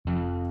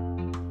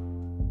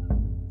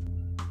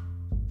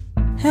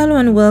Hello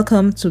and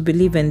welcome to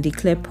Believe and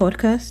Declare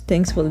podcast.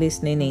 Thanks for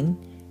listening in.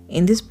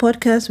 In this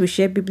podcast, we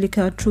share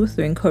biblical truth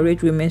to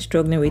encourage women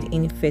struggling with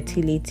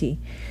infertility,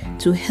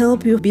 to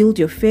help you build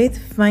your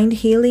faith, find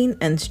healing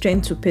and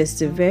strength to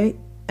persevere,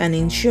 and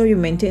ensure you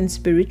maintain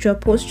spiritual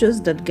postures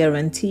that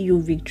guarantee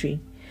you victory.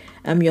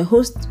 I'm your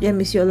host,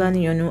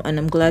 AMPC, and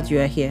I'm glad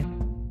you are here.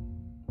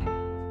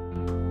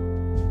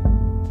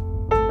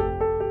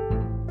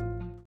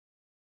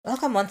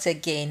 Welcome once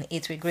again.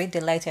 It's with great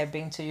delight I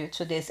bring to you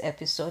today's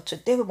episode.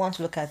 Today we want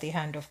to look at the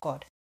hand of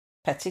God,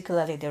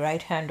 particularly the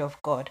right hand of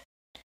God.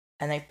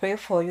 And I pray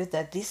for you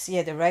that this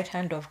year the right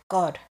hand of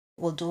God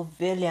will do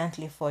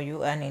valiantly for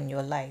you and in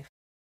your life.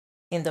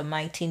 In the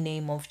mighty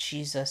name of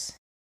Jesus.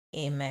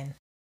 Amen.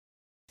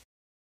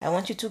 I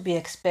want you to be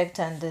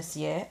expectant this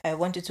year. I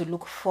want you to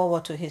look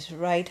forward to his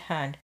right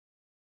hand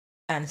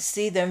and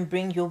see them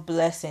bring you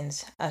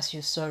blessings as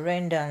you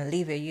surrender and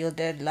live a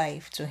yielded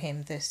life to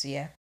him this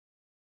year.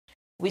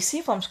 We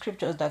see from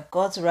scriptures that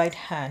God's right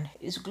hand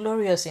is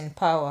glorious in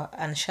power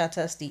and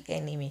shatters the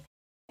enemy.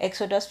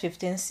 Exodus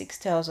 15:6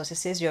 tells us, it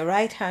says, "Your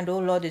right hand, O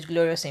Lord, is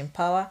glorious in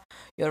power.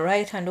 Your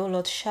right hand, O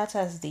Lord,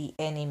 shatters the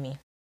enemy."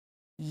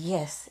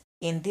 Yes,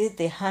 indeed,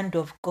 the hand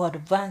of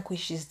God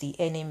vanquishes the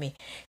enemy.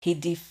 He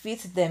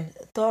defeats them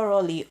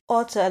thoroughly,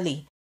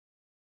 utterly.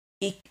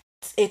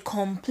 It's a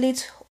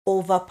complete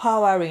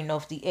overpowering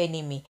of the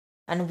enemy.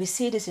 And we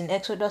see this in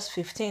Exodus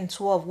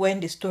 15:12 when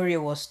the story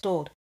was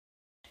told.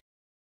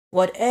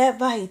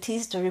 Whatever it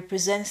is to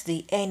represent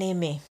the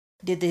enemy,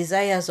 the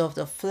desires of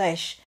the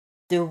flesh,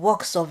 the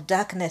works of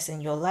darkness in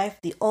your life,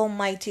 the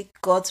Almighty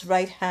God's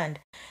right hand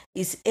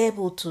is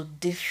able to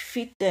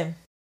defeat them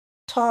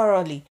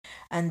thoroughly.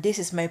 And this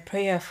is my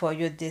prayer for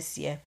you this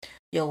year.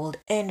 You will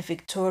end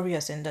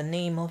victorious in the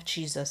name of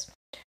Jesus.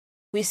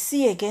 We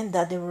see again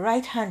that the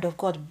right hand of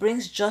God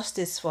brings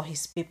justice for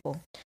his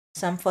people.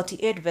 Psalm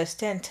 48 verse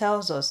 10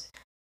 tells us,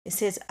 it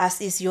says,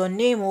 "As is your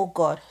name, O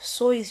God,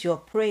 so is your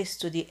praise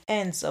to the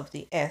ends of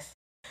the earth.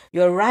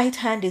 Your right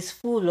hand is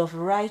full of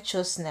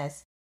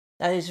righteousness,"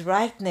 that is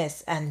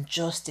rightness and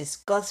justice.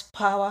 God's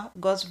power,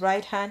 God's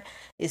right hand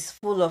is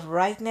full of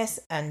rightness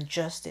and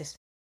justice.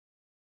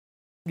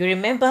 You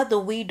remember the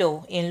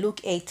widow in Luke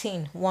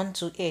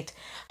 18:1-8,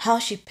 how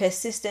she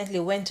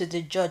persistently went to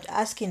the judge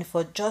asking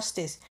for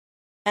justice.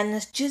 And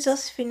as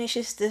Jesus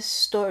finishes this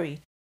story,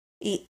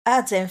 he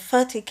adds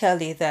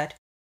emphatically that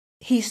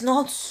he's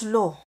not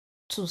slow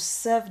to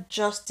serve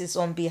justice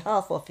on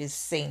behalf of his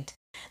saint,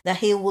 that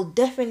he will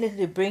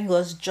definitely bring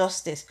us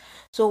justice.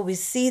 So we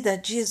see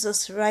that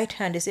Jesus' right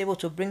hand is able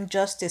to bring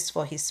justice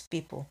for his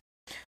people.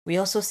 We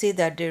also see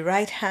that the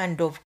right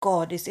hand of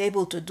God is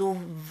able to do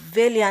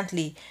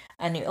valiantly,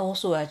 and it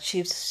also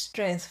achieves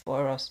strength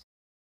for us.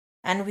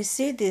 And we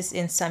see this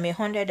in Psalm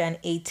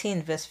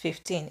 118 verse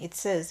 15. It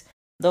says,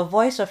 "The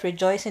voice of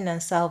rejoicing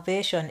and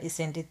salvation is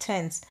in the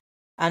tents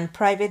and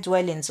private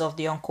dwellings of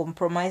the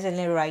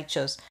uncompromisingly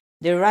righteous.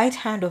 The right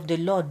hand of the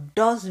Lord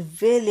does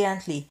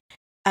valiantly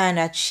and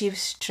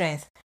achieves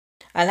strength."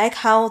 I like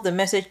how the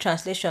Message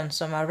translation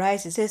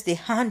summarizes. It says, "The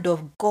hand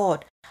of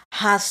God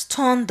has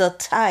turned the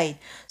tide."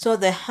 So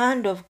the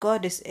hand of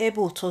God is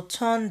able to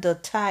turn the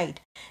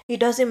tide. It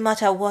doesn't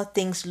matter what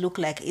things look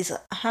like. His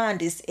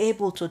hand is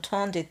able to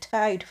turn the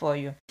tide for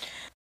you.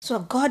 So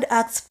God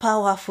acts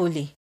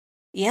powerfully.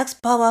 He acts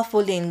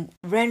powerfully in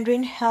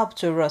rendering help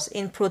to us,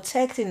 in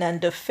protecting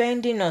and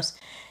defending us,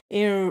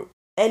 in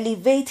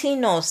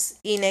elevating us,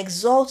 in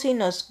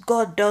exalting us.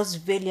 God does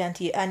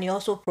valiantly, and he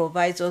also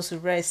provides us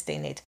rest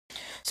in it.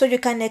 So you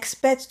can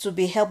expect to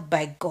be helped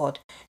by God.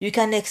 You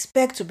can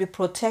expect to be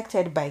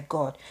protected by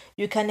God.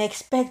 You can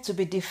expect to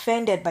be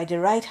defended by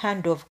the right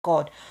hand of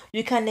God.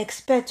 You can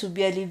expect to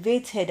be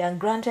elevated and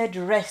granted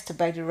rest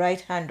by the right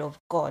hand of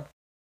God.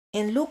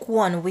 In Luke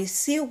 1, we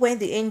see when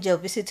the angel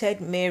visited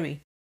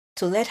Mary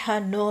to let her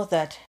know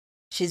that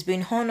she's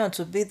been honored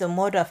to be the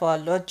mother of our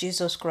Lord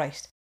Jesus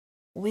Christ.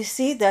 We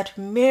see that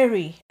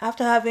Mary,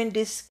 after having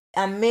this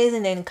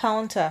amazing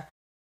encounter,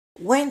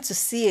 went to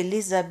see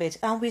Elizabeth,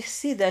 and we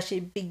see that she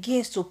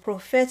begins to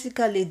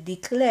prophetically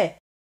declare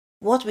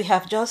what we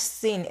have just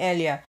seen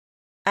earlier.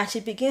 And she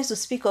begins to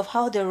speak of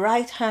how the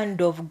right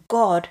hand of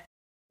God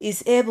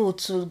is able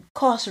to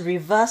cause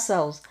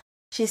reversals.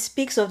 She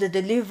speaks of the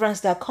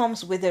deliverance that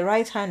comes with the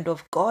right hand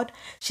of God.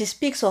 She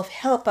speaks of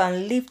help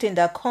and lifting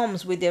that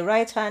comes with the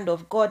right hand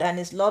of God and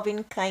his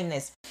loving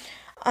kindness.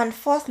 And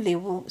fourthly,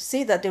 we'll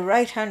see that the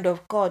right hand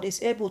of God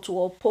is able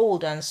to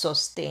uphold and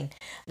sustain.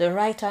 The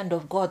right hand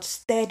of God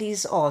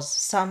steadies us.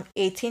 Psalm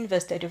 18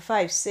 verse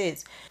 35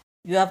 says,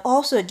 "You have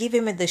also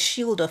given me the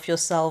shield of your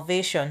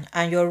salvation,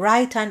 and your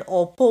right hand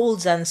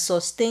upholds and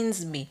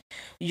sustains me.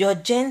 Your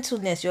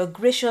gentleness, your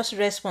gracious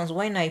response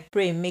when I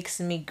pray makes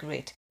me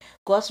great."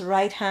 God's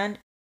right hand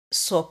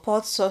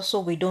supports us so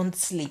we don't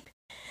sleep.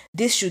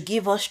 This should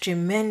give us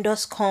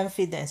tremendous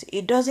confidence.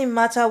 It doesn't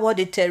matter what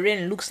the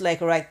terrain looks like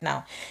right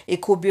now.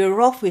 It could be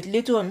rough with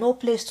little or no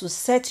place to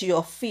set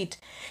your feet.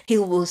 He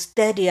will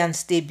steady and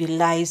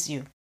stabilize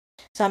you.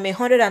 Psalm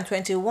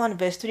 121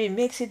 verse 3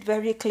 makes it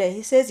very clear.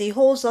 He says he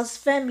holds us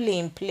firmly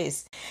in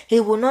place. He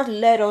will not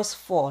let us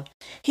fall.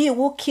 He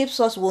who keeps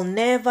us will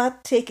never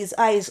take his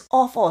eyes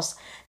off us,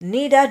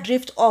 neither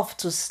drift off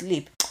to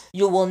sleep.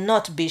 You will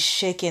not be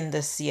shaken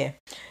this year.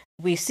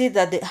 We see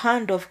that the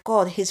hand of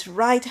God, his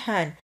right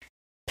hand,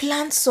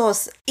 plants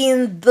us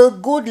in the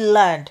good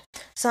land.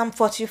 Psalm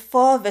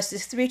 44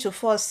 verses 3 to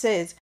 4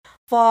 says,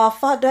 "For our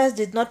fathers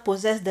did not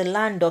possess the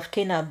land of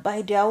Canaan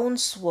by their own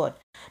sword,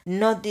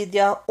 nor did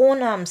their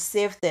own arm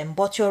save them,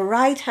 but your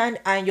right hand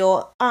and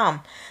your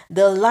arm,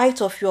 the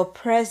light of your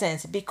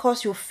presence,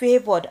 because you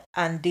favored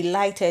and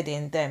delighted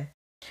in them."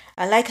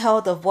 I like how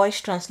the Voice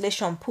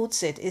translation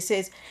puts it. It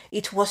says,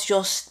 "It was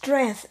your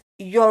strength,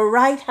 your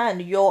right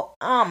hand, your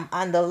arm,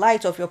 and the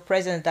light of your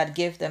presence that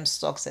gave them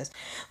success."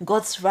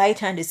 God's right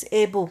hand is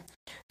able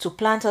to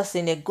plant us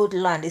in a good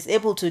land, is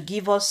able to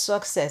give us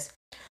success.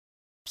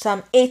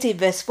 Psalm 80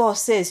 verse 4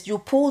 says, "You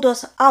pulled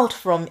us out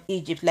from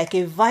Egypt like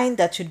a vine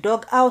that you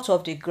dug out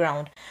of the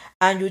ground,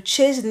 and you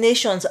chased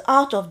nations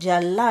out of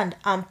their land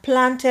and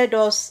planted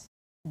us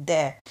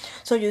there."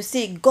 So you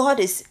see, God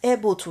is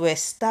able to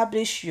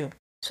establish you.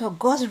 So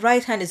God's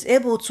right hand is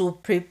able to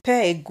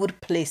prepare a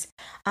good place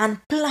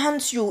and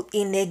plant you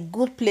in a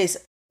good place,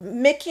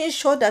 making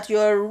sure that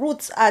your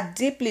roots are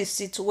deeply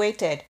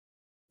situated.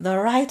 The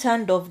right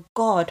hand of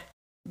God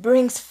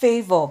brings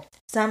favor.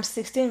 Psalm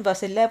 16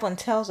 verse 11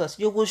 tells us,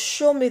 "You will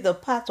show me the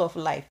path of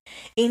life.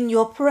 In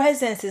your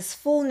presence is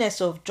fullness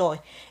of joy.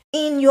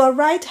 In your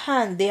right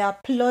hand there are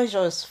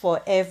pleasures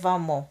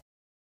forevermore."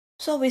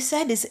 So we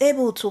said he's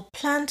able to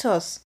plant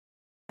us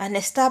and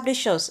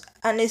establish us.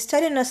 And he's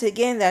telling us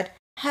again that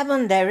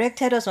having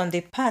directed us on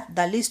the path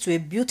that leads to a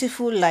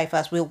beautiful life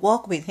as we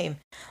walk with him,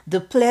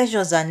 the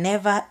pleasures are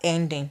never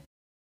ending.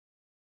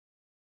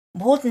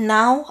 Both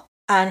now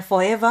and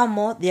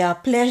forevermore, there are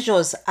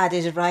pleasures at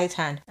his right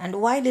hand.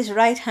 And while his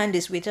right hand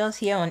is with us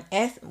here on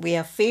earth, we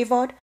are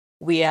favored,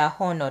 we are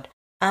honored,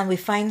 and we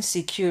find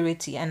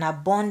security and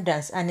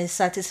abundance, and it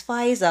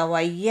satisfies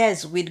our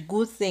years with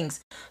good things,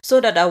 so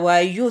that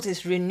our youth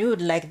is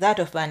renewed like that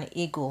of an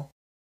eagle.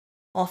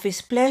 Of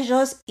his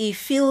pleasures, he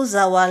fills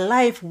our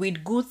life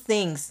with good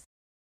things.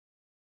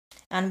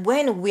 And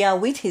when we are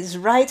with his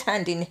right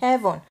hand in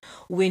heaven,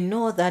 we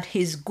know that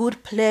his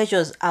good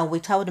pleasures are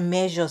without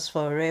measures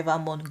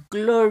forevermore.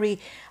 Glory,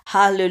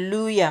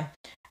 hallelujah.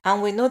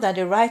 And we know that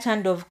the right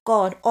hand of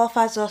God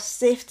offers us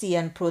safety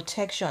and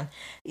protection.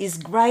 His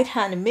right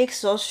hand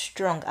makes us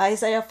strong.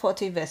 Isaiah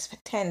 40 verse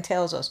 10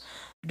 tells us,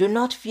 "Do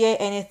not fear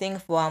anything,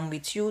 for I am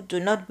with you. Do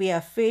not be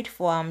afraid,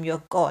 for I am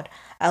your God.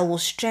 I will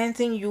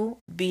strengthen you.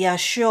 Be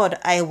assured,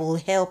 I will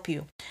help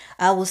you.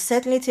 I will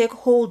certainly take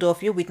hold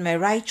of you with my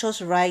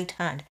righteous right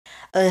hand,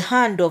 a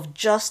hand of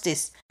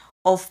justice,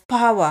 of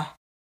power,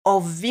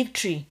 of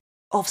victory,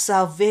 of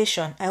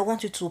salvation." I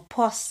want you to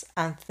pause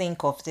and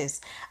think of this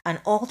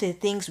and all the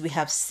things we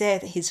have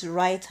said his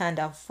right hand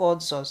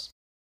affords us.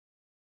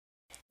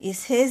 It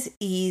says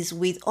he is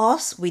with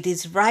us with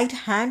his right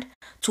hand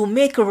to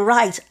make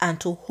right and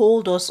to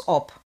hold us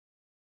up.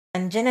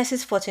 And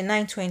Genesis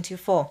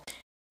 49:24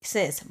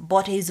 says,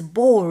 "But his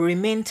bow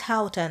remained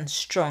stout and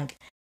strong,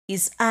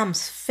 his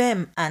arms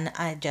firm and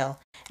agile.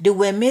 They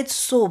were made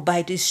so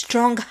by the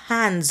strong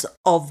hands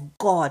of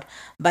God,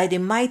 by the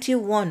mighty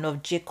one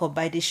of Jacob,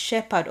 by the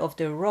shepherd of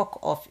the rock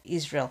of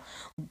Israel."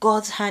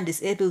 God's hand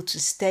is able to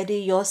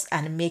steady yours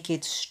and make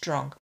it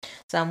strong.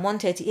 Psalm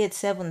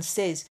 138:7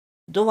 says,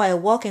 "Though I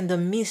walk in the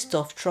midst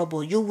of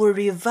trouble, you will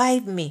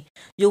revive me.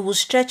 You will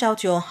stretch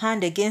out your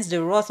hand against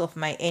the wrath of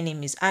my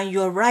enemies, and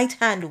your right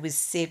hand will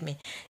save me."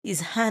 His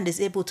hand is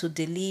able to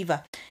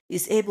deliver,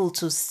 is able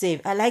to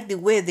save. I like the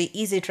way the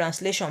easy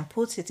translation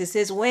puts it. It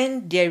says,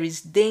 "When there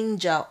is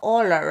danger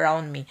all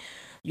around me,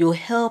 you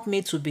help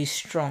me to be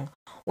strong.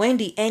 When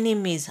the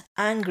enemy is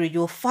angry,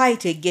 you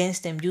fight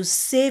against them. You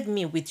save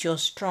me with your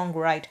strong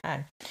right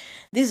hand."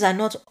 These are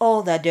not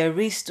all that there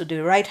is to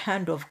the right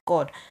hand of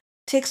God.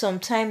 Take some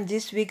time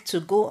this week to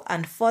go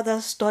and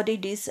further study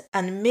this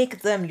and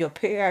make them your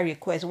prayer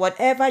request.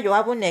 Whatever you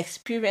haven't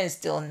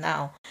experienced till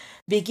now,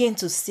 begin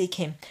to seek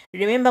him.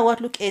 Remember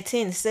what Luke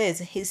 18 says.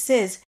 He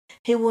says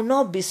he will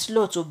not be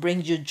slow to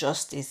bring you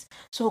justice.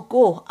 So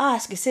go,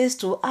 ask. He says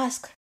to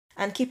ask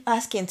and keep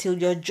asking till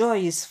your joy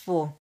is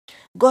full.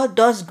 God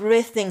does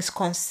great things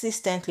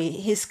consistently.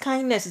 His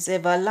kindness is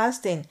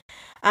everlasting,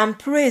 and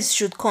praise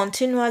should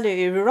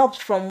continually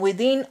erupt from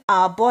within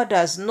our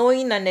borders,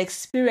 knowing and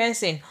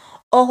experiencing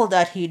all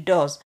that he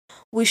does.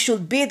 We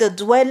should be the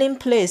dwelling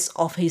place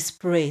of his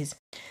praise.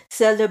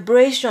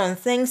 Celebration,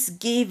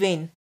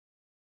 thanksgiving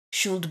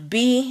should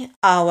be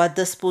our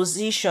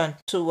disposition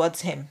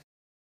towards him.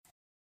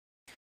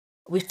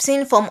 We've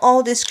seen from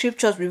all the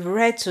scriptures we've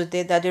read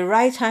today that the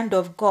right hand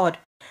of God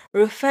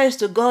refers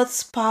to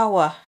God's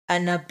power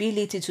and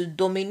ability to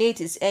dominate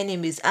his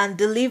enemies and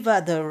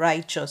deliver the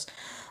righteous.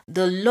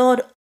 The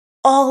Lord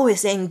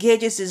always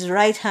engages his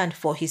right hand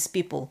for his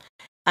people,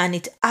 and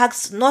it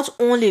acts not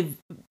only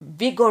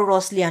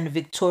vigorously and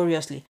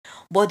victoriously,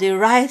 but the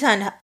right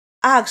hand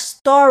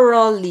acts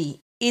thoroughly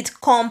it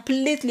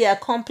completely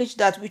accomplished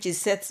that which it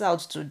sets out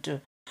to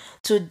do.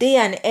 Today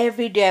and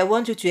every day, I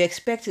want you to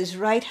expect his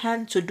right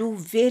hand to do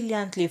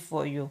valiantly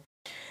for you.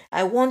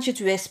 I want you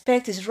to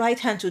expect his right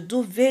hand to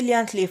do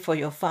valiantly for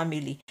your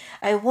family.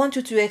 I want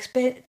you to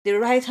expect the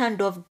right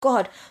hand of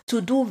God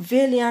to do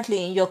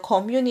valiantly in your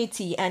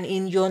community and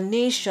in your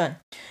nation.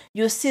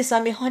 You see,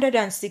 Psalm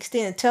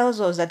 116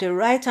 tells us that the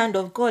right hand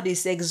of God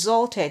is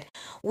exalted,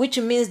 which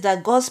means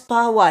that God's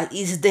power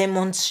is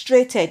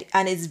demonstrated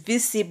and is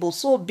visible.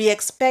 So be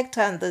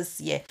expectant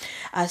this year.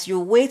 As you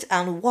wait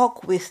and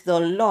walk with the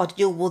Lord,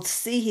 you will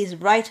see his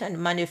right hand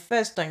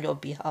manifest on your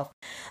behalf.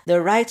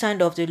 The right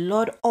hand of the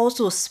Lord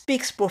also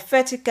speaks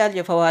prophetically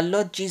of our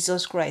Lord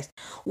Jesus Christ,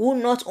 who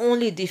not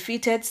only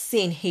defeated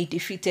sin, he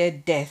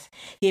defeated death.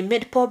 He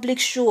made public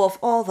show of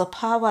all the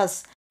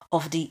powers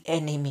of the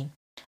enemy.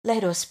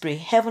 Let us pray.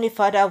 Heavenly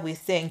Father, we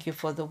thank you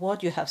for the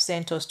word you have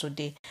sent us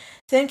today.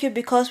 Thank you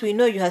because we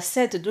know you have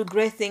said to do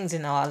great things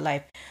in our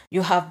life.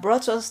 You have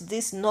brought us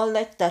this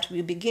knowledge that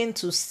we begin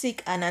to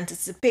seek and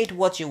anticipate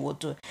what you will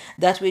do,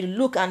 that we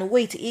look and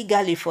wait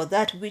eagerly for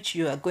that which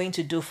you are going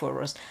to do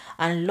for us.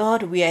 And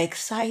Lord, we are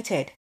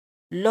excited.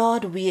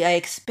 Lord, we are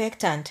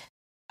expectant.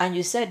 And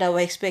you said our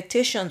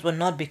expectations will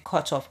not be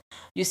cut off.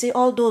 You say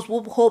all those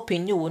who hope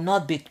in you will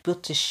not be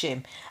put to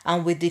shame.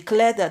 And we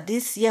declare that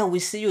this year we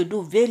see you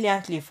do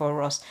valiantly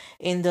for us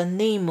in the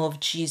name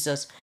of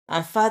Jesus.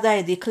 And Father,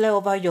 I declare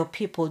over your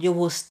people, you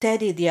will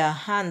steady their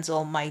hands,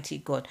 Almighty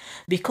God.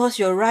 Because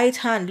your right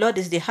hand, Lord,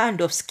 is the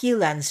hand of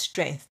skill and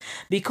strength.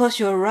 Because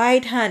your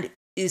right hand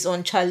is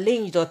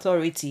unchallenged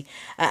authority.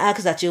 I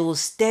ask that you will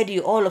steady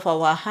all of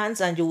our hands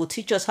and you will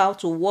teach us how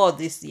to war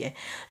this year.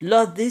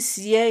 Lord, this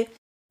year,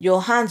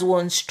 your hands will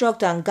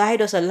instruct and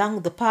guide us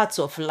along the paths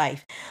of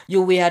life.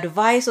 You will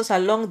advise us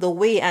along the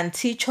way and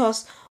teach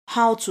us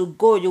how to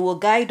go. You will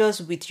guide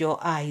us with your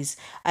eyes.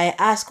 I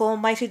ask,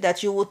 Almighty,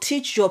 that you will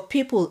teach your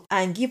people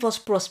and give us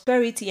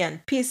prosperity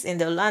and peace in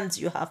the lands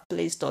you have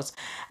placed us.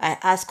 I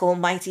ask,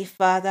 Almighty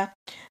Father,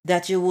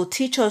 that you will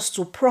teach us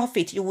to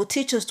profit. You will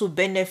teach us to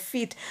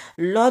benefit.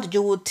 Lord,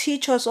 you will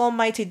teach us,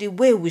 Almighty, the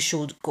way we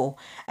should go.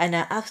 And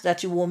I ask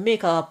that you will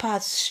make our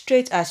paths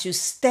straight as you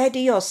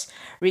steady us,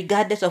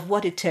 regardless of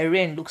what the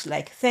terrain looks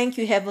like. Thank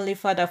you, Heavenly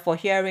Father, for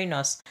hearing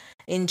us.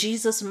 In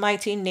Jesus'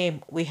 mighty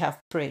name, we have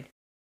prayed.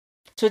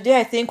 Today,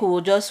 I think we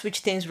will just switch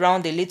things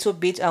around a little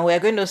bit, and we're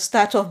going to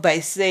start off by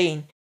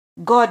saying,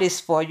 God is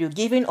for you.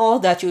 Given all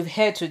that you've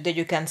heard today,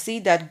 you can see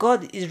that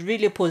God is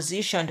really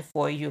positioned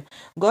for you.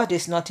 God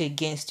is not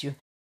against you.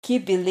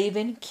 Keep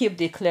believing, keep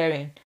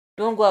declaring.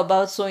 Don't go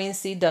about sowing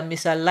seed that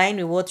misalign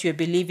with what you're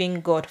believing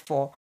God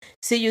for.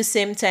 See you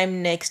same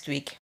time next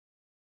week.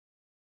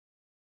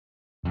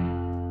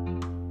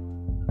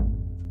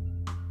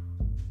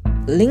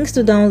 Links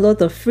to download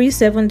the free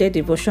 7-day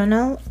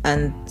devotional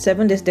and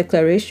 7 days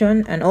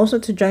declaration, and also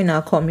to join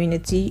our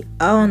community,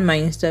 are on my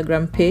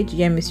Instagram page,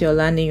 Yemisi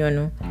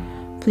Olaniyonu.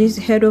 Please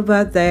head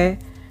over there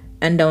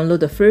and download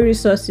the free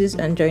resources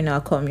and join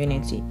our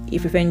community.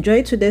 If you've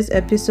enjoyed today's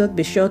episode,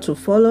 be sure to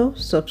follow,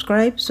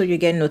 subscribe so you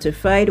get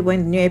notified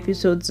when new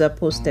episodes are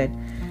posted.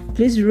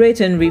 Please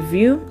rate and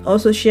review.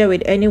 Also share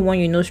with anyone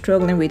you know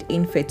struggling with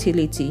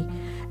infertility.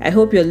 I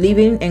hope you're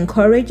living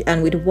encouraged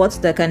and with words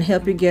that can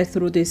help you get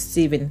through this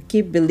season.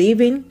 Keep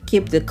believing,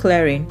 keep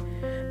declaring.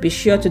 Be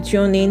sure to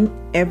tune in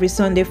every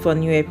Sunday for a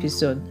new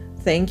episode.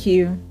 Thank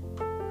you.